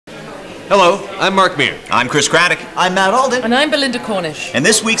Hello, I'm Mark Meer. I'm Chris Craddock. I'm Matt Alden. And I'm Belinda Cornish. And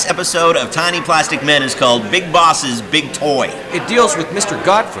this week's episode of Tiny Plastic Men is called Big Boss's Big Toy. It deals with Mr.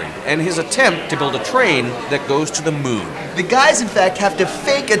 Gottfried and his attempt to build a train that goes to the moon. The guys, in fact, have to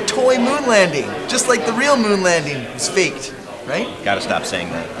fake a toy moon landing, just like the real moon landing was faked, right? Gotta stop saying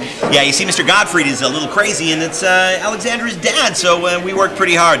that. Yeah, you see, Mr. Gottfried is a little crazy, and it's Alexandra's dad, so we worked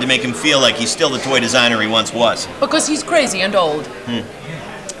pretty hard to make him feel like he's still the toy designer he once was. Because he's crazy and old.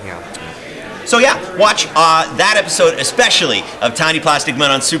 So yeah, watch that episode especially of Tiny Plastic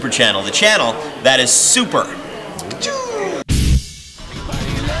Men on Super Channel, the channel that is super.